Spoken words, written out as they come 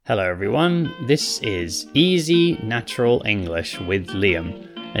Hello everyone, this is Easy Natural English with Liam,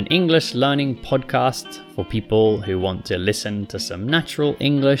 an English learning podcast for people who want to listen to some natural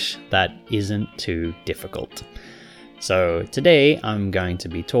English that isn't too difficult. So today I'm going to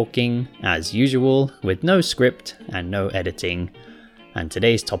be talking, as usual, with no script and no editing, and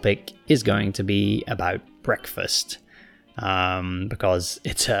today's topic is going to be about breakfast, because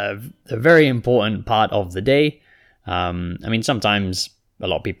it's a very important part of the day. Sometimes a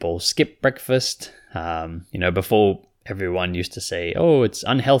lot of people skip breakfast. Before everyone used to say, oh, it's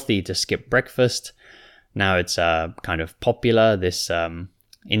unhealthy to skip breakfast. Now it's kind of popular, this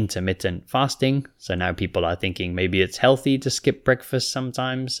intermittent fasting. So now people are thinking maybe it's healthy to skip breakfast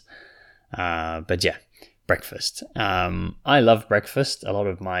sometimes. But yeah, breakfast. I love breakfast. A lot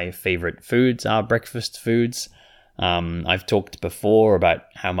of my favorite foods are breakfast foods. I've talked before about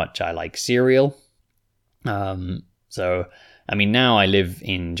how much I like cereal. Now I live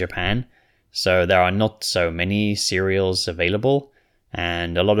in Japan, so there are not so many cereals available,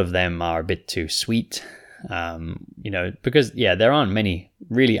 and a lot of them are a bit too sweet, because there aren't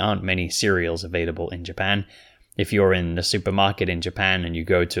many cereals available in Japan. If you're in the supermarket in Japan and you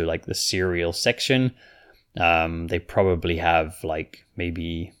go to like the cereal section, they probably have like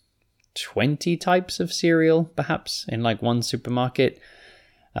maybe 20 types of cereal, perhaps, in like one supermarket.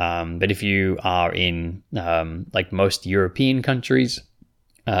 But if you are in like most European countries,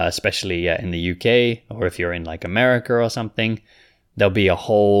 especially in the UK, or if you're in like America or something, there'll be a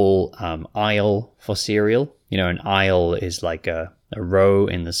whole aisle for cereal. An aisle is like a row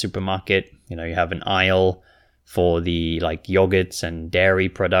in the supermarket. You have an aisle for the like yogurts and dairy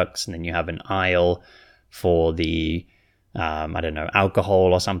products, and then you have an aisle for the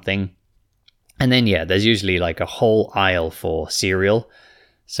alcohol or something. And then there's usually like a whole aisle for cereal.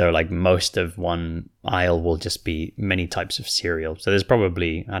 So like most of one aisle will just be many types of cereal. So there's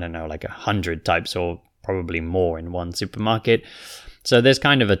probably, like 100 types or probably more in one supermarket. So there's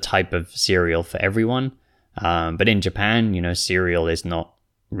kind of a type of cereal for everyone. But in Japan, cereal is not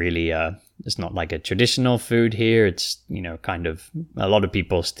really, it's not like a traditional food here. It's, kind of, a lot of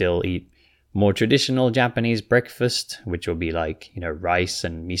people still eat more traditional Japanese breakfast, which will be like, rice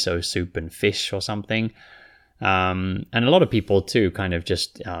and miso soup and fish or something. And a lot of people too kind of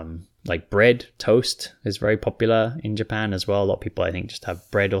just like bread, toast is very popular in Japan as well. A lot of people, I think, just have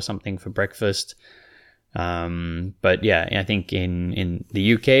bread or something for breakfast. But yeah, I think in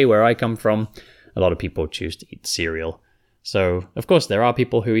the UK where I come from, a lot of people choose to eat cereal. So of course there are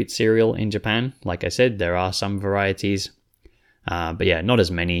people who eat cereal in Japan. Like I said, there are some varieties, but yeah, not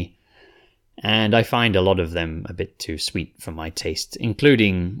as many. And I find a lot of them a bit too sweet for my taste,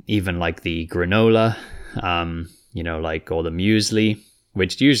 including even like the granola, or the muesli,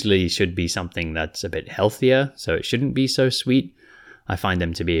 which usually should be something that's a bit healthier, so it shouldn't be so sweet. I find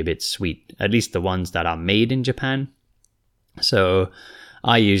them to be a bit sweet, at least the ones that are made in Japan. So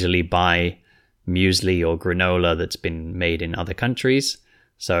I usually buy muesli or granola that's been made in other countries.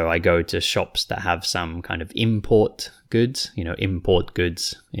 So I go to shops that have some kind of import goods. Import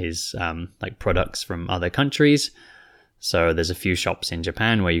goods is like products from other countries. So there's a few shops in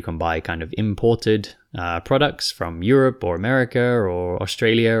Japan where you can buy kind of imported products from Europe or America or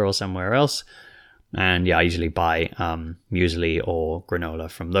Australia or somewhere else. And I usually buy muesli or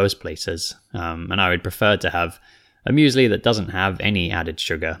granola from those places. And I would prefer to have a muesli that doesn't have any added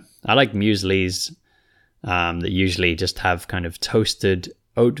sugar. I like mueslis that usually just have kind of toasted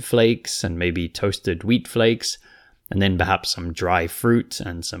oat flakes and maybe toasted wheat flakes, and then perhaps some dry fruit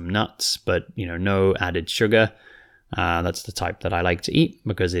and some nuts, but no added sugar. That's the type that I like to eat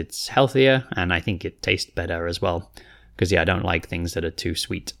because it's healthier and I think it tastes better as well. Because I don't like things that are too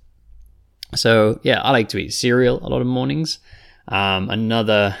sweet. So I like to eat cereal a lot of mornings.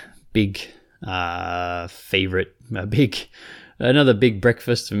 Another big another big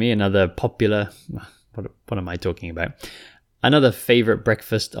breakfast for me, another popular, what am I talking about? Another favorite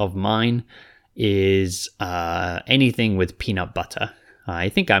breakfast of mine is anything with peanut butter. I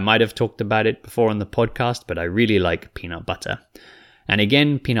think I might have talked about it before on the podcast, but I really like peanut butter. And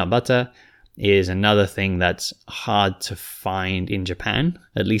again, peanut butter is another thing that's hard to find in Japan,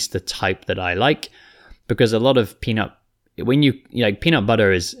 at least the type that I like, because a lot of peanut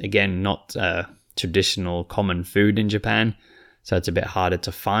butter is, again, not a traditional common food in Japan, so it's a bit harder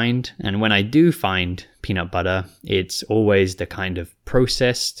to find. And when I do find peanut butter, it's always the kind of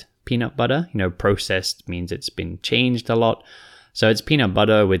processed peanut butter. Processed means it's been changed a lot. So it's peanut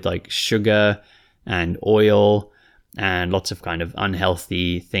butter with like sugar and oil and lots of kind of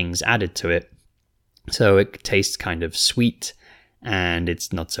unhealthy things added to it. So it tastes kind of sweet and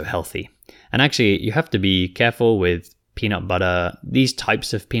it's not so healthy. And actually, you have to be careful with peanut butter, these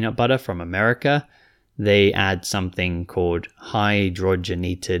types of peanut butter from America, they add something called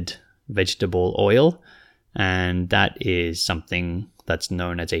hydrogenated vegetable oil. And that is something that's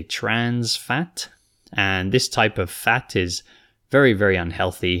known as a trans fat. And this type of fat is very, very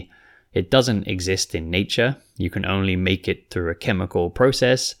unhealthy. It doesn't exist in nature. You can only make it through a chemical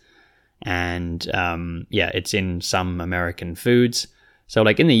process. And it's in some American foods. So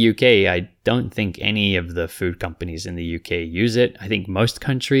like in the UK, I don't think any of the food companies in the UK use it. I think most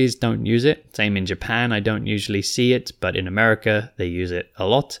countries don't use it. Same in Japan, I don't usually see it. But in America, they use it a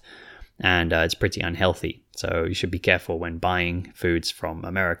lot. And it's pretty unhealthy. So you should be careful when buying foods from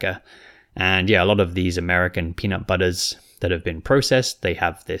America. And yeah, a lot of these American peanut butters that have been processed, they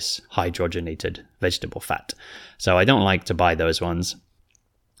have this hydrogenated vegetable fat. So I don't like to buy those ones.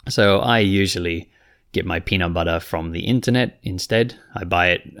 So I usually get my peanut butter from the internet instead. I buy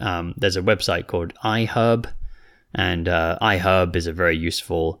it. There's a website called iHerb. And iHerb is a very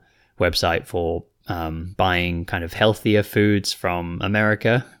useful website for buying kind of healthier foods from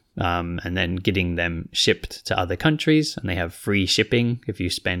America. And then getting them shipped to other countries, and they have free shipping. If you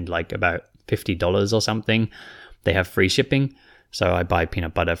spend like about $50 or something, they have free shipping. So I buy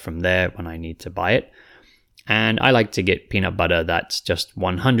peanut butter from there when I need to buy it. And I like to get peanut butter that's just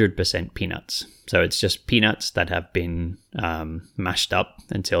 100% peanuts. So it's just peanuts that have been mashed up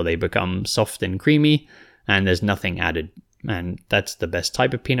until they become soft and creamy, and there's nothing added. And that's the best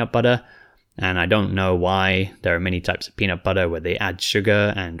type of peanut butter. And I don't know why there are many types of peanut butter where they add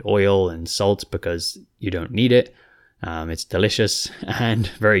sugar and oil and salt, because you don't need it. It's delicious and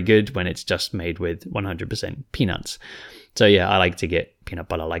very good when it's just made with 100% peanuts. So yeah, I like to get peanut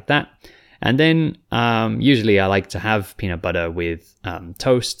butter like that. And then usually I like to have peanut butter with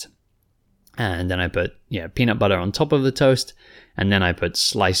toast. And then I put peanut butter on top of the toast. And then I put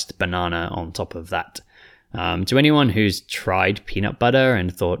sliced banana on top of that. To anyone who's tried peanut butter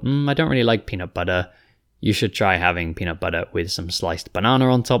and thought, I don't really like peanut butter, you should try having peanut butter with some sliced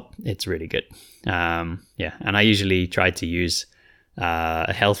banana on top. It's really good. And I usually try to use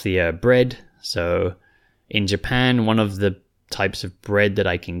a healthier bread. So in Japan, one of the types of bread that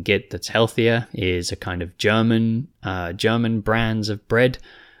I can get that's healthier is a kind of German brands of bread.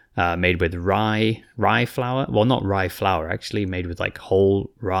 Made with rye flour. Well, not rye flour, actually, made with like whole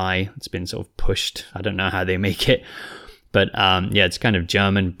rye. It's been sort of pushed. I don't know how they make it. But it's kind of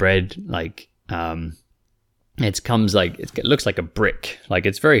German bread. Like it looks like a brick. Like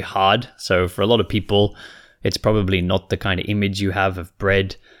it's very hard. So for a lot of people, it's probably not the kind of image you have of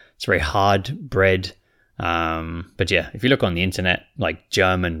bread. It's very hard bread. But yeah, if you look on the internet, like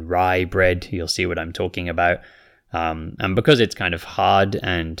German rye bread, you'll see what I'm talking about. And because it's kind of hard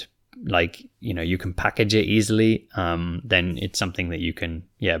and like, you can package it easily, then it's something that you can,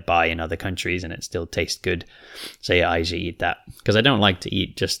 buy in other countries and it still tastes good. So yeah, I usually eat that because I don't like to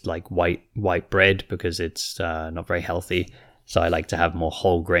eat just like white bread because it's not very healthy. So I like to have more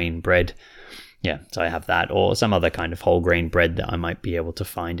whole grain bread. Yeah, so I have that or some other kind of whole grain bread that I might be able to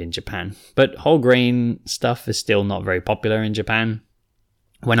find in Japan. But whole grain stuff is still not very popular in Japan.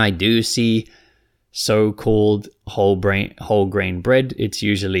 When I do see so-called whole grain bread, it's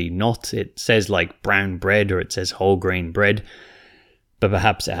usually not. It says like brown bread or it says whole grain bread, but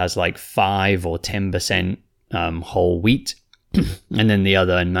perhaps it has like 5 or 10% whole wheat, and then the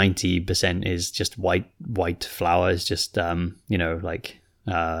other 90% is just white flour. Is just like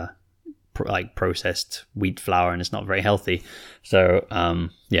processed wheat flour, and it's not very healthy. So I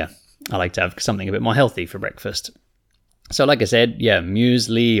like to have something a bit more healthy for breakfast. So like I said,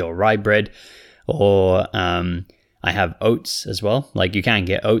 muesli or rye bread. Or I have oats as well. Like you can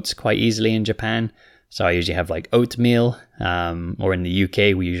get oats quite easily in Japan. So I usually have like oatmeal. Or in the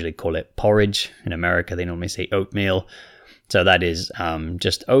UK, we usually call it porridge. In America, they normally say oatmeal. So that is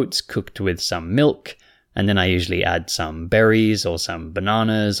just oats cooked with some milk. And then I usually add some berries or some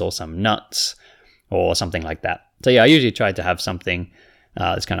bananas or some nuts or something like that. So yeah, I usually try to have something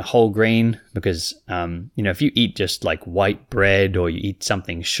that's kind of whole grain because, if you eat just like white bread or you eat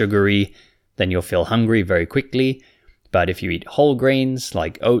something sugary, then you'll feel hungry very quickly. But if you eat whole grains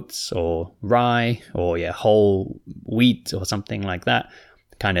like oats or rye or whole wheat or something like that,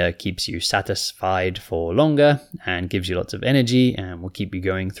 it kind of keeps you satisfied for longer and gives you lots of energy and will keep you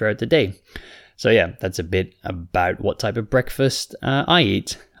going throughout the day. So yeah, that's a bit about what type of breakfast I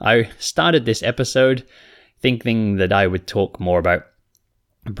eat. I started this episode thinking that I would talk more about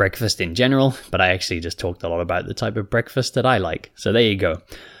breakfast in general, but I actually just talked a lot about the type of breakfast that I like. So there you go.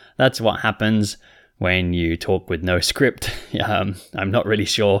 That's what happens when you talk with no script. I'm not really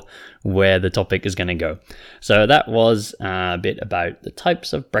sure where the topic is going to go. So that was a bit about the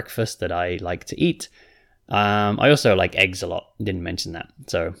types of breakfast that I like to eat. I also like eggs a lot. Didn't mention that.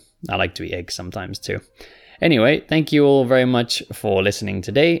 So I like to eat eggs sometimes too. Anyway, thank you all very much for listening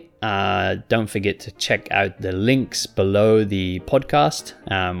today. Don't forget to check out the links below the podcast,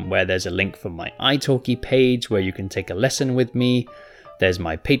 where there's a link for my italki page where you can take a lesson with me. There's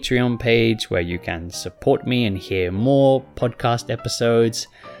my Patreon page where you can support me and hear more podcast episodes.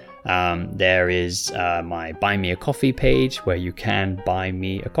 There is my Buy Me a Coffee page where you can buy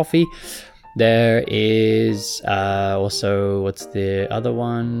me a coffee. There is also, what's the other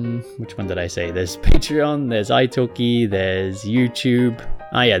one? Which one did I say? There's Patreon, there's italki, there's YouTube.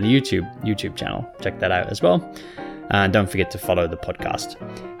 The YouTube channel. Check that out as well. And don't forget to follow the podcast.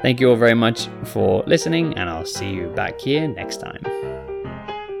 Thank you all very much for listening, and I'll see you back here next time.